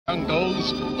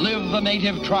jungles live the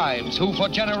native tribes who for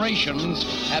generations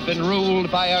have been ruled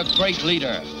by a great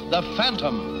leader, the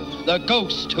Phantom, the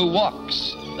ghost who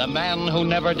walks, the man who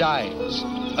never dies,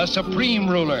 a supreme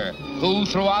ruler who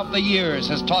throughout the years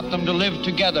has taught them to live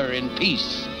together in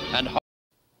peace and harmony.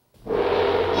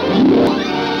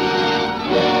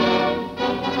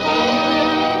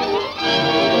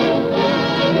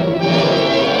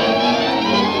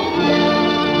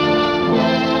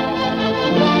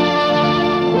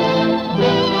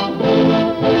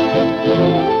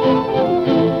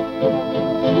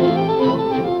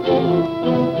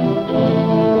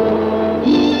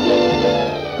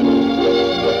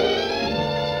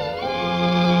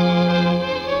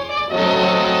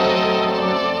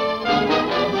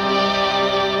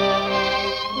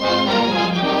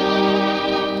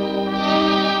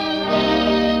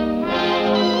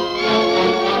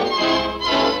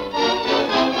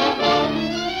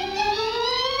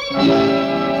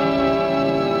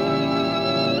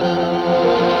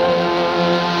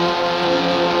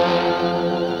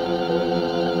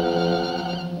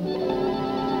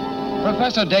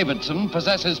 Professor Davidson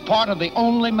possesses part of the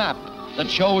only map that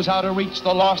shows how to reach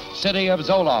the Lost City of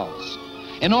Zoloz.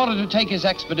 In order to take his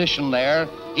expedition there,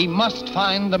 he must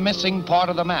find the missing part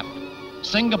of the map.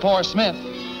 Singapore Smith,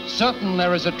 certain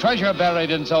there is a treasure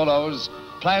buried in Zoloz,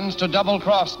 plans to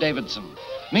double-cross Davidson.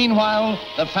 Meanwhile,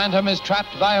 the Phantom is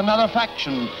trapped by another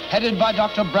faction, headed by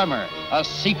Dr. Bremmer, a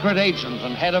secret agent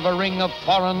and head of a ring of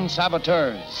foreign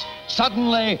saboteurs.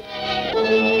 Suddenly...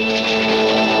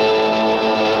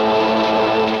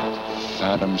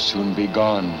 Phantom soon be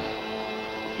gone.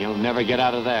 He'll never get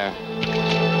out of there.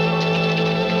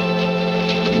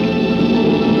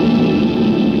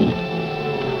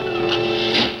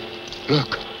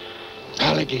 Look,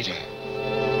 alligator.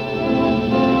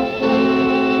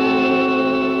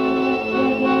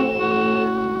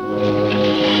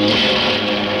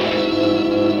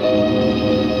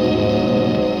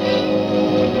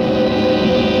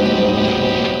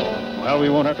 Well, we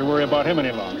won't have to worry about him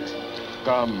any longer.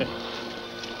 Come.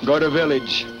 Go to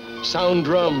village. Sound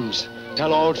drums.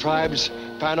 Tell all tribes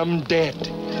Phantom dead.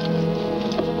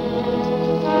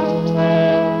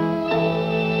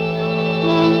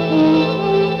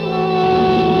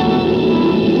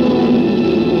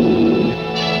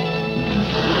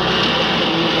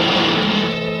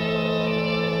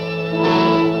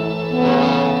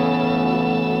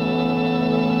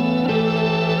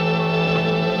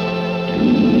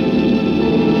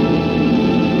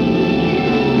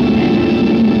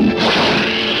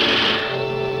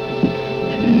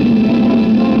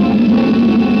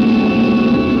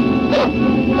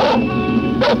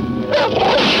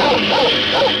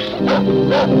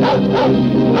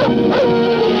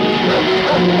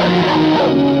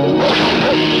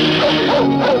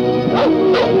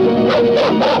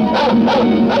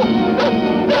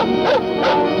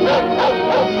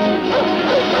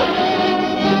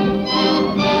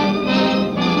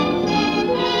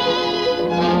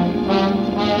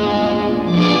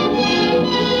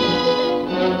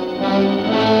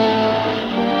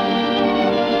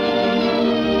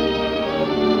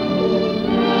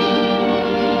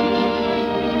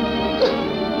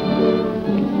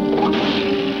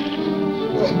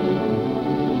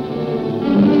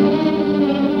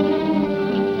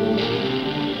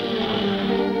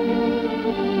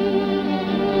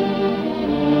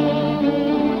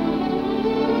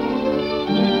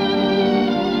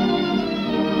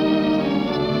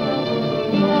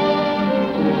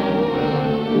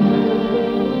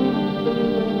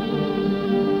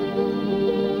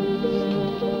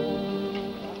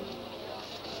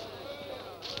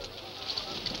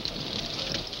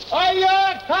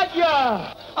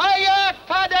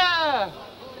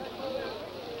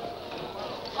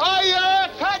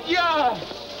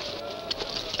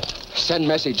 Send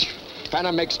message.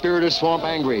 Phantom make Spirit of Swamp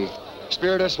angry.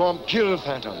 Spirit of Swamp kill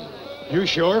Phantom. You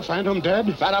sure Phantom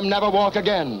dead? Phantom never walk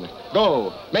again.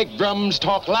 Go. Make drums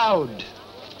talk loud.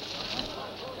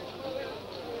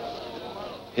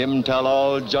 Him tell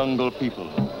all jungle people.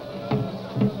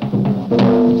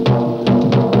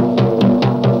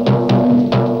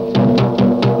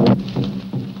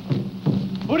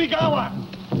 Burigawa!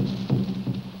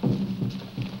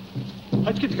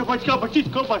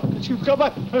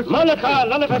 Malaka,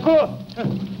 Lalakaku!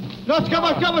 Let's go,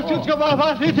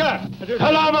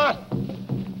 Kalama!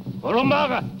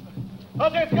 Urumaga!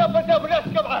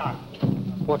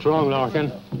 What's wrong,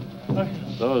 Larkin?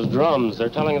 Those drums, they're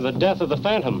telling of the death of the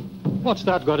Phantom. What's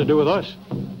that got to do with us?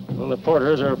 Well, the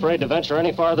porters are afraid to venture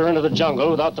any farther into the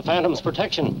jungle without the Phantom's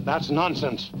protection. That's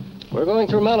nonsense. We're going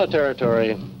through Mala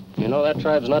territory. You know that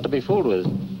tribe's not to be fooled with.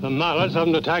 The Mallards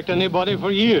haven't attacked anybody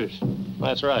for years.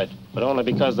 That's right, but only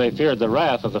because they feared the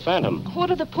wrath of the Phantom. What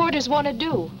do the porters want to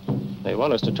do? They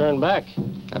want us to turn back.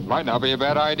 That might not be a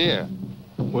bad idea.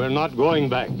 We're not going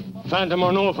back. Phantom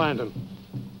or no Phantom.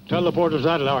 Tell the porters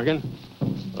that, Larkin.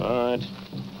 All right.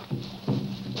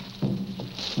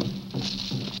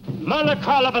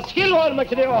 Malakala baskil wal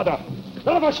makde order.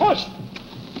 Nalama shosh.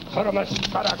 Karamas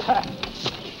karaka.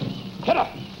 Kera.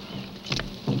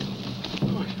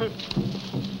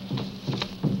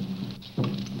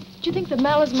 Do you think the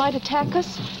Mallards might attack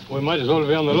us? We might as well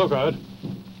be on the lookout.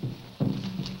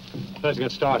 Let's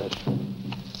get started.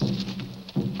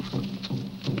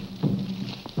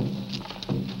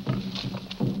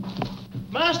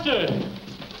 Master!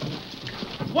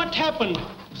 What happened?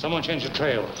 Someone changed the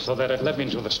trail so that it led me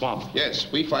into the swamp.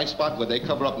 Yes, we find spot where they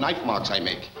cover up knife marks I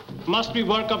make. Must be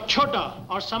work of Chota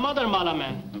or some other Mala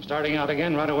man. I'm starting out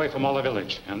again right away from all the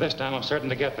village, and this time I'm certain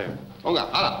to get there. Onga,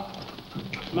 ala.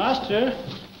 Master,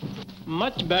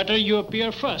 much better you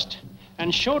appear first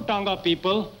and show Tonga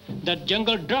people that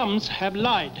jungle drums have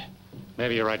lied.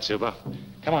 Maybe you're right, Suba.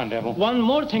 Come on, Devil. One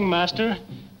more thing, Master.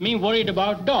 Me worried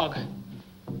about dog.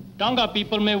 Tonga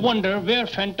people may wonder where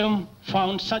Phantom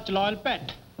found such loyal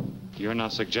pet. You're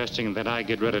not suggesting that I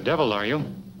get rid of Devil, are you?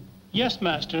 Yes,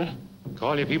 Master.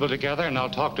 Call your people together and I'll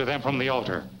talk to them from the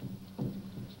altar.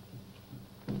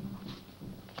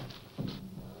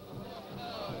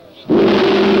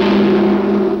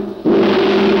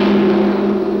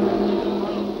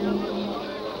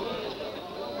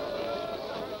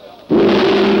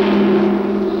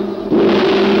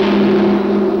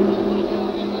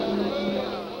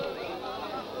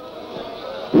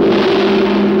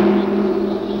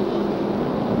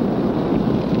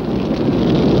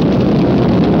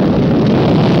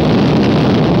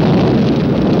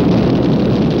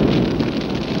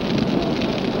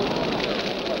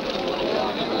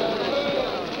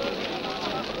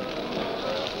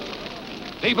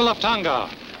 People of Tonga,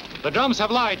 the drums have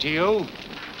lied to you.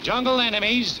 Jungle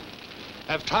enemies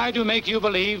have tried to make you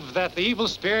believe that the evil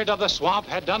spirit of the swamp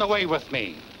had done away with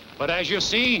me. But as you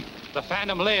see, the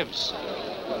Phantom lives.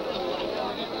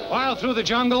 While through the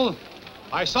jungle,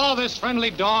 I saw this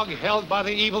friendly dog held by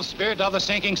the evil spirit of the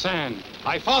sinking sand.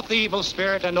 I fought the evil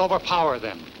spirit and overpowered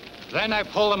them. Then I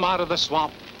pulled him out of the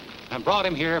swamp and brought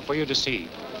him here for you to see.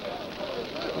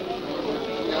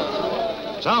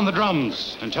 Sound the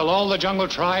drums and tell all the jungle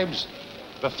tribes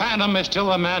the Phantom is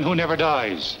still a man who never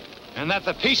dies, and that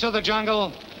the peace of the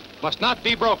jungle must not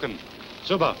be broken.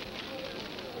 Suba.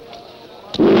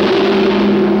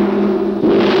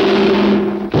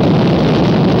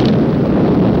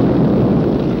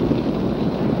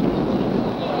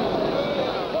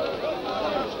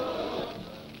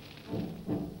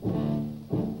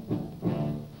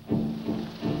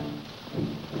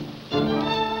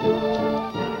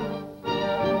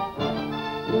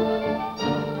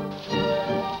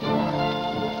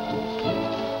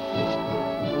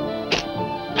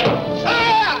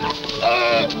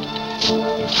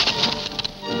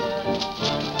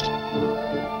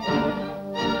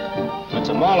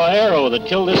 Arrow that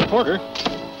killed this porter.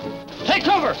 Take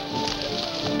cover!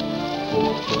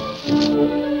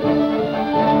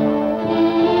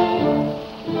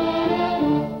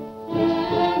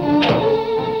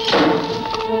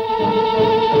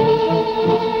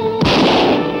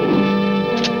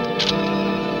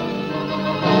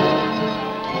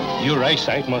 Your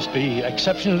eyesight must be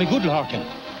exceptionally good, Larkin.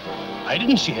 I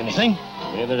didn't see anything.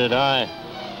 Neither did I.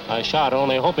 I shot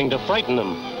only hoping to frighten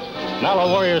them.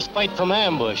 Nala warriors fight from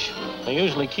ambush. They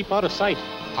usually keep out of sight.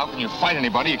 How can you fight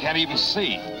anybody you can't even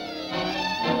see?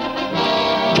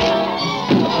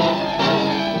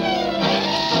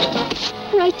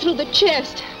 Right through the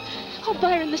chest. Oh,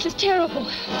 Byron, this is terrible.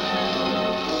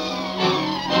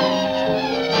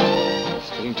 It's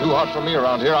getting too hot for me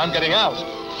around here. I'm getting out.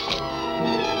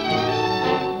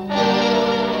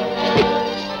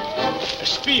 A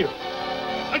spear.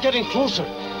 They're getting closer.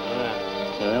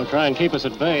 They'll try and keep us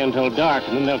at bay until dark,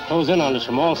 and then they'll close in on us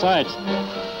from all sides.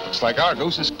 Looks like our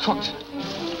goose is cooked.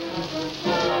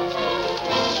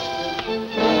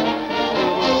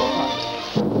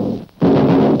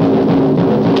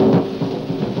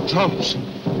 Drums.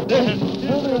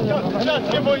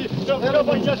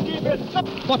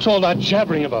 What's all that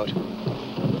jabbering about?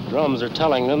 The drums are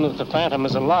telling them that the Phantom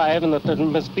is alive and that there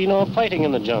must be no fighting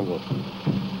in the jungle.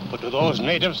 But do those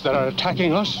natives that are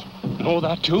attacking us know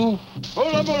that too?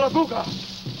 Hola, mola, buka.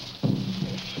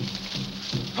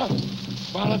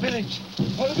 Bala village.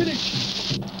 Bala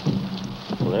village.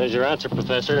 Well, there's your answer,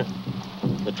 Professor.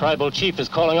 The tribal chief is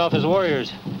calling off his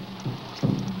warriors.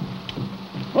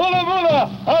 Hola, mola.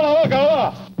 Hola,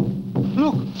 waka.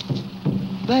 Look,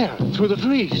 There, through the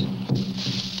trees.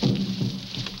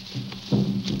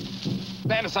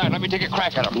 Stand aside. Let me take a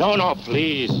crack at him. No,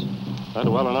 please. Let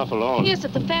well enough alone. Here's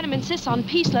that the Phantom insists on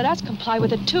peace. Let us comply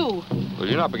with it, too. Well,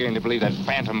 you're not beginning to believe that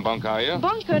phantom bunk, are you?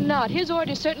 Bunk or not, his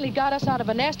orders certainly got us out of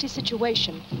a nasty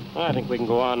situation. I think we can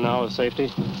go on now with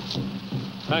safety.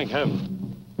 Thank heaven.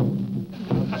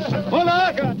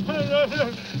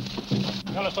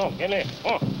 Get it.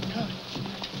 Oh.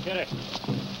 Get it.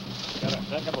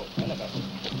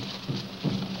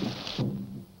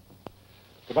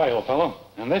 Goodbye, old fellow.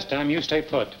 And this time you stay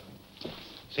put.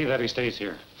 See that he stays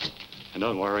here. And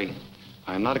don't worry,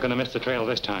 I'm not going to miss the trail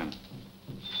this time.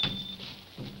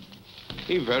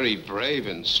 He's very brave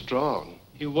and strong.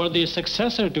 He was the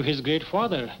successor to his great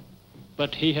father,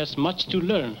 but he has much to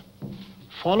learn.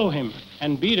 Follow him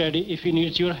and be ready if he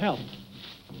needs your help.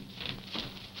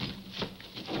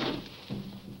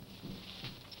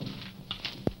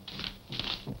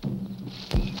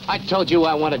 I told you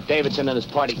I wanted Davidson and his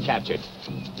party captured.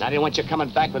 And I didn't want you coming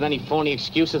back with any phony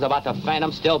excuses about the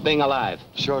Phantom still being alive.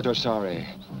 Shorter sorry,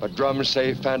 but drums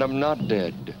say Phantom not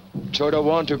dead. Chota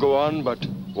want to go on, but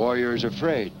warriors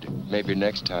afraid. Maybe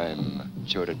next time,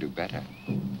 Chota do better.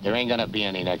 There ain't gonna be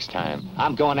any next time.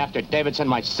 I'm going after Davidson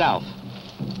myself.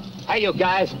 Hey, you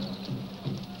guys.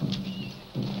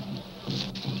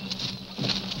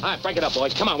 All right, break it up,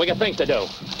 boys. Come on, we got things to do.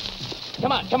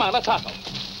 Come on, let's hustle.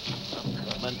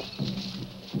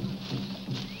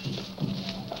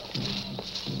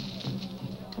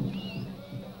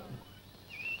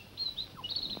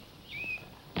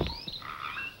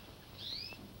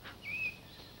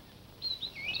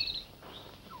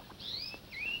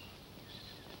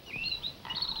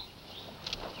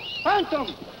 Phantom!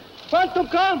 Phantom,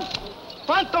 come!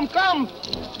 Phantom, come!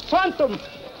 Phantom!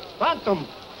 Phantom!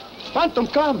 Phantom,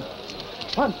 come!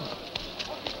 Phantom!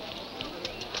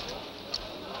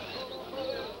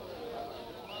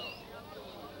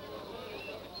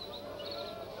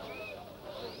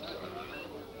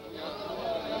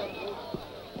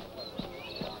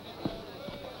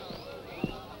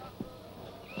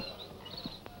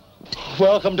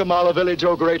 Welcome to Mala Village,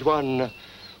 O Great One.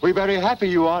 We're very happy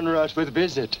you honor us with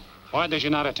visit. Why did you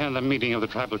not attend the meeting of the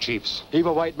tribal chiefs?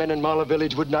 Evil white men in Mala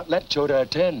Village would not let Chota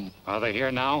attend. Are they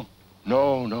here now?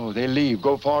 No, they leave,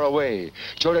 go far away.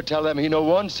 Chota tell them he no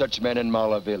want such men in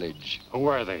Mala Village. Who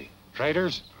are they?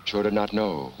 Traitors? Chota not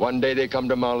know. One day they come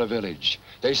to Mala Village.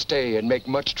 They stay and make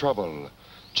much trouble.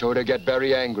 Chota get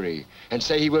very angry and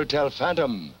say he will tell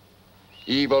Phantom.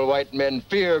 Evil white men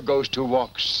fear ghost who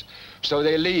walks, so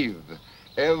they leave,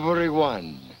 every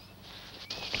one.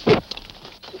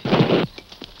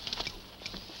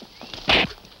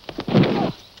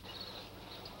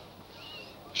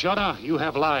 Chota, you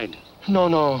have lied.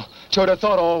 No. Chota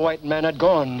thought all white men had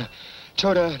gone.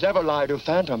 Chota never lied to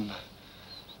Phantom.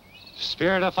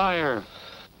 Spirit of fire.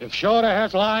 If Chota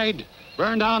has lied,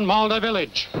 burn down Malda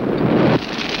village.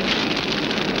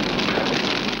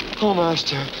 Oh,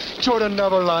 Master, Chota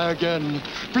never lie again.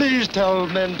 Please tell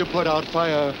men to put out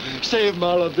fire. Save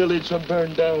Mala village from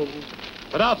burn down.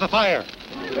 Put out the fire.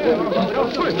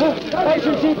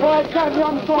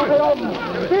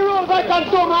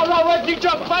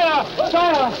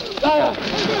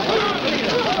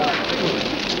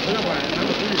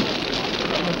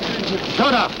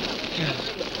 Chota!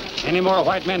 Any more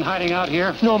white men hiding out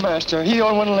here? No, Master. He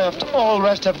only one left. All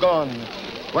rest have gone.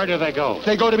 Where do they go?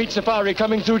 They go to meet Safari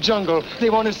coming through jungle. They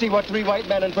want to see what 3 white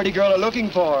men and pretty girl are looking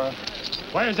for.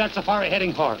 Where's that Safari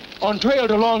heading for? On trail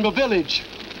to Longo village.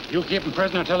 You keep him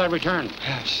prisoner till I return.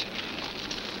 Yes.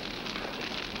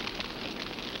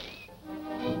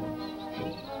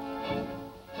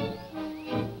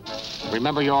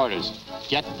 Remember your orders.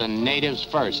 Get the natives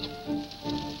first.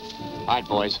 All right,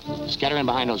 boys. Scatter in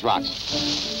behind those rocks.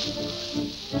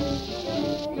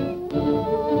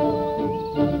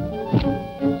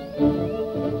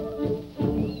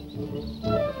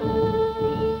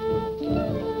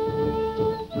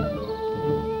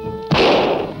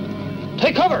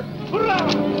 Take cover!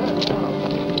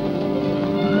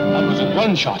 That was a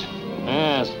gunshot.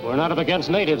 Yes, we're not up against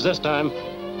natives this time.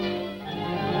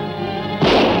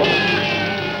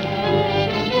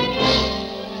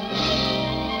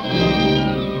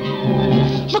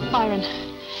 Look, Byron.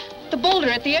 The boulder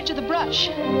at the edge of the brush.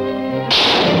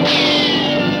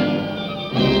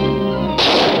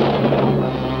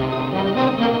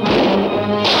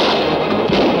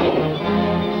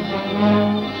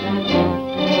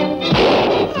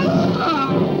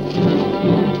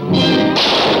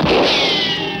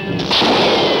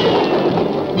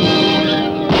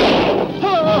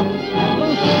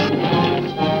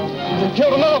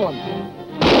 Killed another one.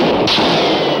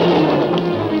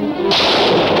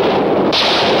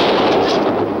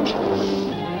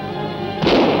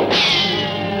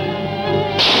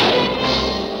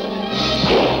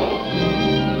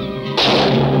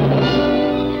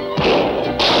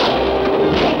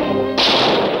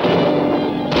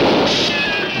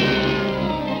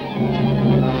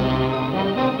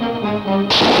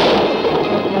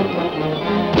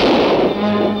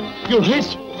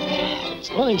 hit. It's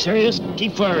nothing serious.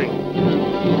 Keep firing.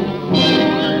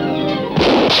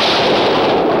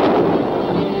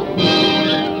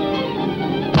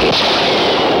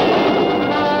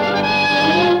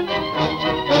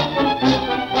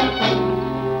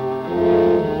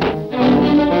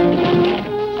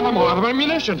 I'm all out of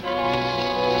ammunition.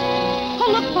 Oh,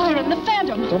 look, Byron, the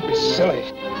Phantom. Don't be silly.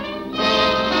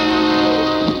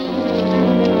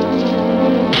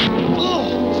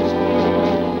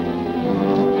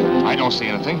 I don't see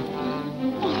anything.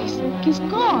 Oh, he's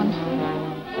gone.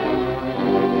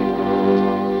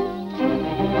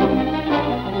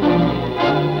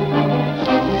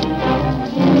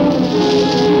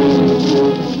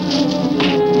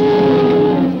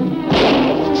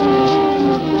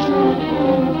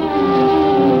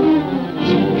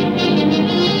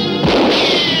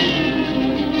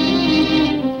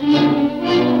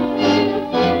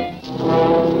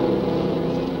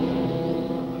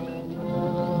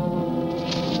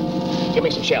 Give me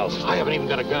some shells. I haven't even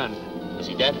got a gun. Is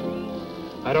he dead?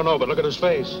 I don't know, but look at his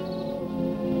face. The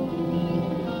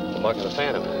mark of the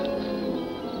Phantom.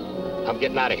 I'm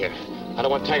getting out of here. I don't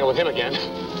want to tangle with him again.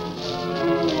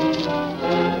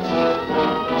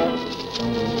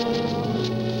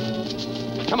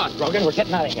 Come on, Grogan, we're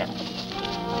getting out of here.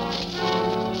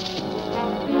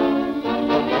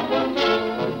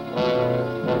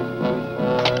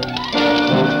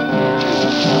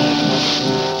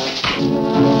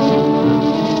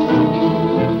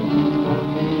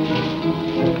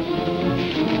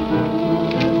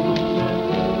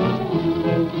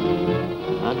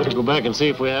 I better go back and see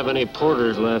if we have any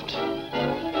porters left.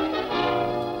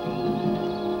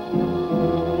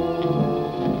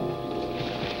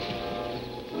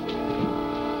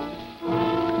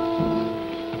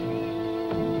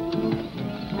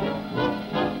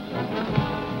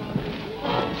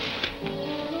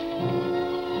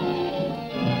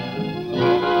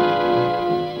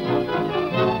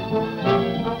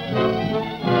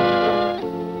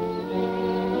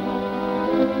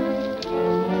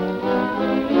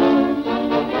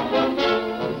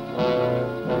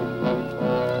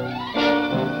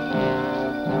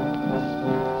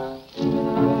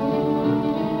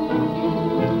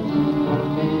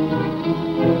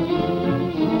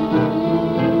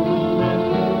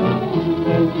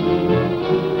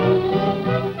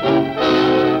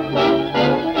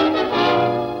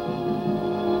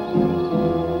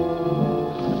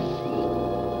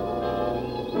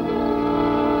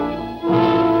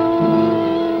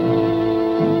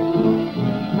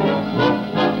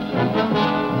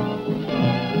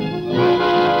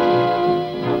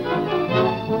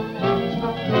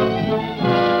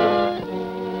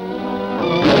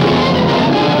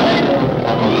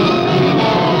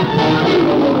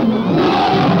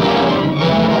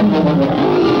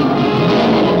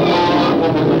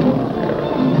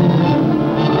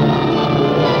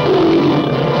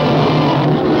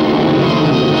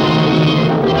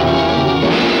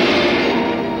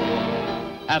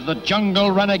 Have the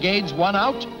jungle renegades won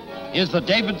out? Is the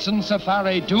Davidson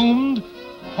safari doomed?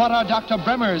 What are Dr.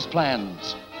 Bremmer's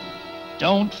plans?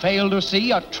 Don't fail to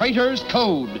see A Traitor's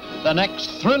Code, the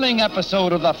next thrilling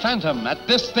episode of The Phantom at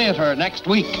this theater next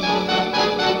week.